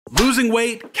Losing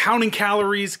weight, counting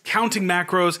calories, counting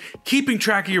macros, keeping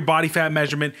track of your body fat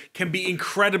measurement can be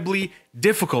incredibly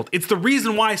difficult. It's the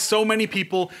reason why so many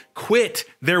people quit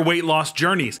their weight loss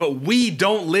journeys. But we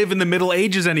don't live in the Middle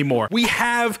Ages anymore. We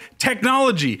have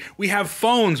technology, we have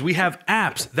phones, we have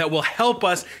apps that will help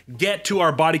us get to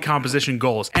our body composition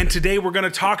goals. And today we're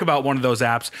gonna talk about one of those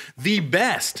apps, the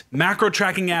best macro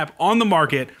tracking app on the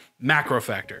market,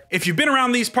 MacroFactor. If you've been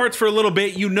around these parts for a little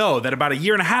bit, you know that about 1.5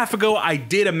 years ago, I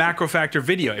did a MacroFactor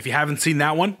video. If you haven't seen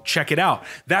that one, check it out.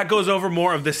 That goes over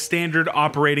more of the standard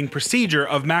operating procedure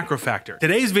of MacroFactor.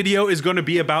 Today's video is going to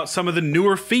be about some of the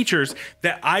newer features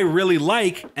that I really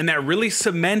like and that really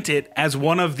cement it as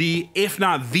one of the, if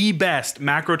not the best,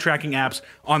 macro tracking apps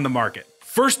on the market.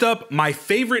 First up, my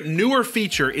favorite newer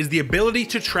feature is the ability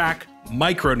to track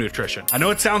micronutrition. I know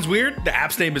it sounds weird. The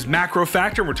app's name is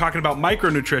MacroFactor. We're talking about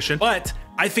micronutrition, but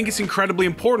I think it's incredibly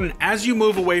important as you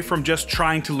move away from just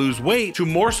trying to lose weight to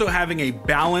more so having a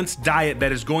balanced diet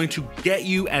that is going to get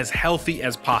you as healthy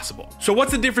as possible. So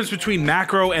what's the difference between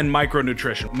macro and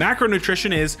micronutrition?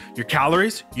 Macronutrition is your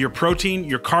calories, your protein,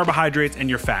 your carbohydrates, and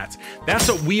your fats. That's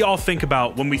what we all think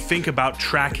about when we think about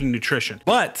tracking nutrition.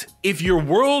 But if your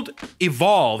world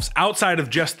evolves outside of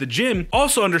just the gym,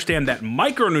 also understand that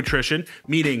micronutrition,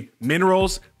 meaning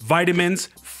minerals, vitamins,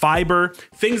 fiber,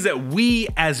 things that we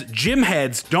as gym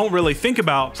heads don't really think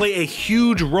about, play a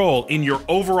huge role in your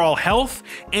overall health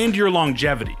and your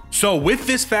longevity. So with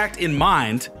this fact in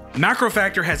mind,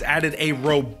 MacroFactor has added a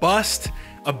robust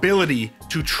ability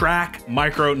to track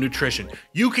micronutrition.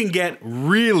 You can get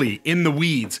really in the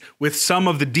weeds with some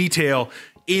of the detail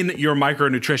in your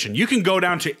micronutrition. You can go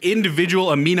down to individual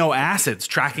amino acids,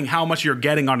 tracking how much you're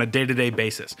getting on a day-to-day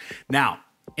basis. Now,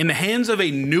 in the hands of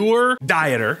a newer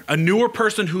dieter, a newer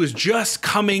person who is just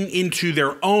coming into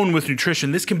their own with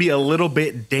nutrition, this can be a little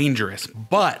bit dangerous.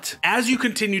 But as you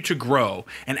continue to grow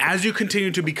and as you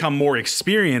continue to become more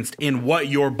experienced in what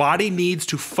your body needs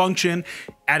to function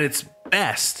at its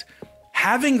best,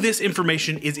 having this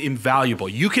information is invaluable.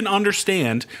 You can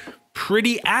understand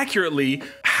pretty accurately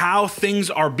how things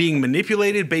are being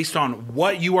manipulated based on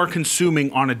what you are consuming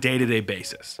on a day-to-day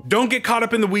basis. Don't get caught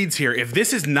up in the weeds here. If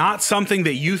this is not something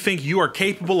that you think you are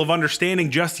capable of understanding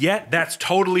just yet, that's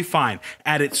totally fine.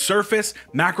 At its surface,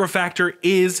 MacroFactor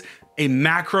is a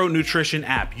macronutrition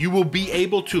app. You will be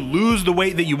able to lose the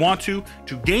weight that you want to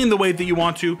gain the weight that you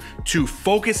want to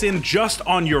focus in just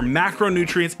on your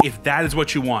macronutrients if that is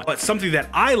what you want. But something that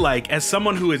I like as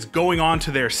someone who is going on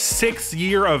to their 6th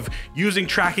year of using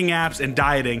tracking apps and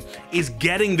dieting is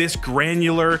getting this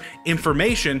granular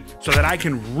information so that I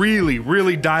can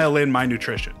really dial in my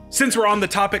nutrition. Since we're on the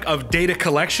topic of data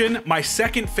collection, my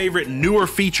second favorite newer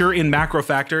feature in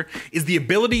MacroFactor is the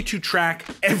ability to track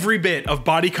every bit of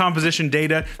body composition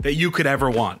data that you could ever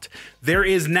want. There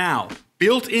is now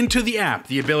built into the app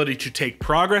the ability to take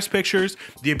progress pictures,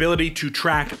 the ability to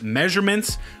track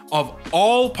measurements of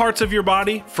all parts of your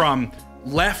body from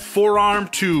left forearm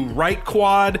to right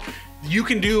quad. You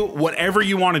can do whatever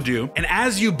you want to do. And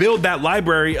as you build that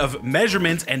library of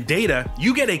measurements and data,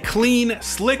 you get a clean,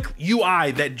 slick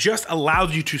UI that just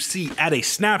allows you to see at a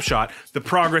snapshot the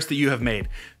progress that you have made.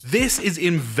 This is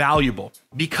invaluable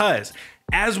because,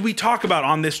 as we talk about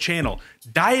on this channel,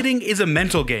 dieting is a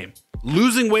mental game.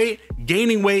 Losing weight,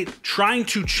 gaining weight, trying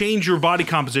to change your body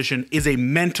composition is a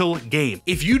mental game.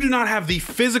 If you do not have the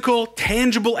physical,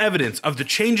 tangible evidence of the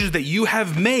changes that you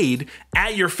have made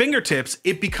at your fingertips,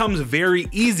 it becomes very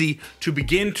easy to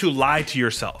begin to lie to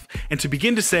yourself and to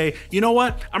begin to say, you know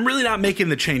what, I'm really not making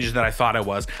the changes that I thought I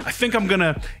was. I think I'm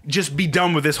gonna just be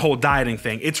done with this whole dieting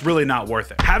thing. It's really not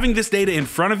worth it. Having this data in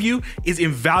front of you is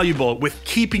invaluable with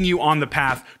keeping you on the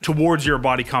path towards your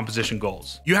body composition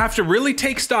goals. You have to really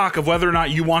take stock of whether or not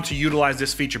you want to utilize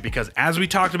this feature because, as we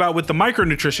talked about with the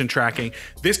micronutrition tracking,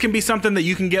 this can be something that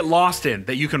you can get lost in,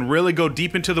 that you can really go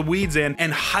deep into the weeds in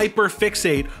and hyper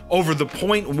fixate over the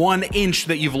 0.1 inch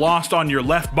that you've lost on your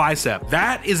left bicep.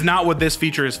 That is not what this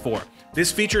feature is for. This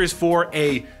feature is for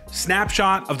a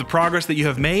snapshot of the progress that you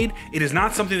have made. It is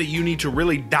not something that you need to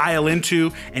really dial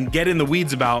into and get in the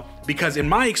weeds about, because in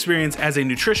my experience as a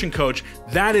nutrition coach,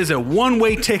 that is a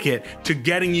one-way ticket to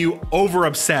getting you over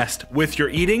obsessed with your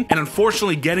eating and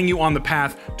unfortunately getting you on the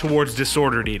path towards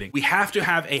disordered eating. We have to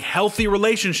have a healthy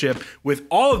relationship with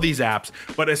all of these apps,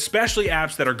 but especially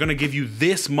apps that are going to give you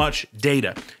this much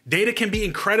data. Data can be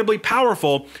incredibly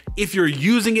powerful if you're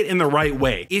using it in the right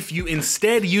way. If you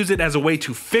instead use it as a way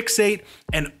to fixate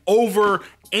and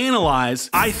overanalyze,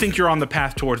 I think you're on the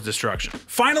path towards destruction.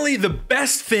 Finally, the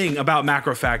best thing about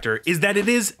MacroFactor is that it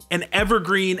is an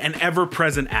evergreen and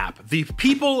ever-present app. The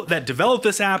people that developed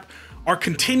this app are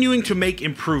continuing to make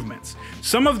improvements.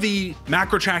 Some of the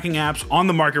macro tracking apps on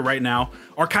the market right now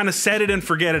are kind of set it and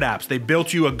forget it apps. They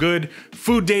built you a good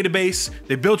food database,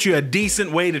 they built you a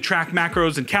decent way to track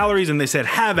macros and calories, and they said,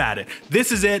 have at it.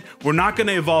 This is it. We're not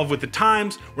gonna evolve with the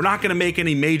times. We're not gonna make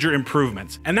any major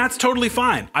improvements. And that's totally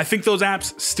fine. I think those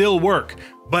apps still work.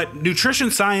 But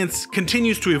nutrition science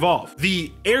continues to evolve.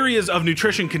 The areas of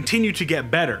nutrition continue to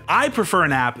get better. I prefer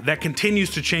an app that continues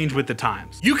to change with the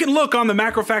times. You can look on the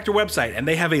Macro Factor website and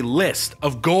they have a list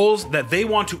of goals that they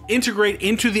want to integrate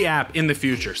into the app in the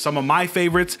future. Some of my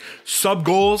favorites, sub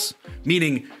goals,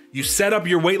 meaning you set up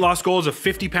your weight loss goals of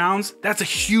 50 pounds, that's a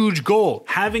huge goal.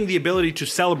 Having the ability to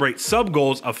celebrate sub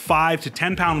goals of 5 to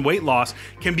 10 pound weight loss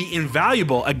can be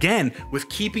invaluable, again, with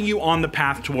keeping you on the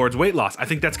path towards weight loss. I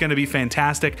think that's gonna be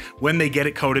fantastic when they get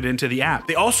it coded into the app.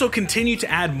 They also continue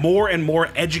to add more and more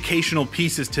educational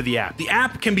pieces to the app. The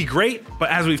app can be great, but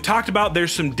as we've talked about,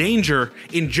 there's some danger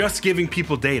in just giving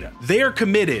people data. They are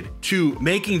committed to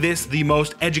making this the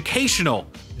most educational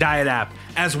diet app,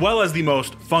 as well as the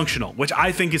most functional, which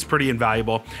I think is pretty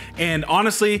invaluable. And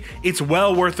honestly, it's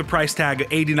well worth the price tag of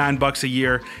 89 bucks a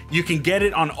year. You can get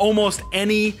it on almost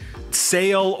any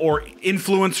sale or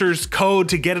influencer's code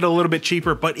to get it a little bit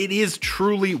cheaper, but it is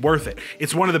truly worth it.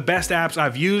 It's one of the best apps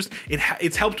I've used.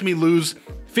 It's helped me lose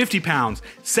 50 pounds,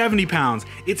 70 pounds.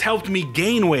 It's helped me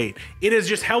gain weight. It has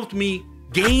just helped me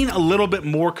gain a little bit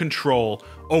more control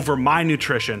over my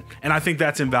nutrition. And I think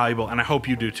that's invaluable, and I hope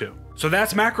you do too. So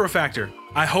that's Macro Factor.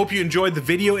 I hope you enjoyed the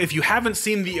video. If you haven't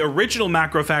seen the original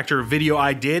Macro Factor video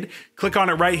I did, click on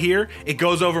it right here. It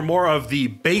goes over more of the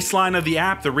baseline of the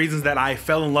app, the reasons that I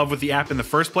fell in love with the app in the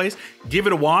first place. Give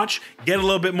it a watch, get a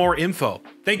little bit more info.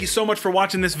 Thank you so much for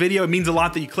watching this video. It means a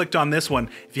lot that you clicked on this one.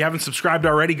 If you haven't subscribed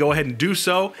already, go ahead and do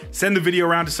so. Send the video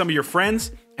around to some of your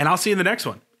friends, and I'll see you in the next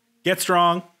one. Get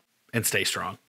strong and stay strong.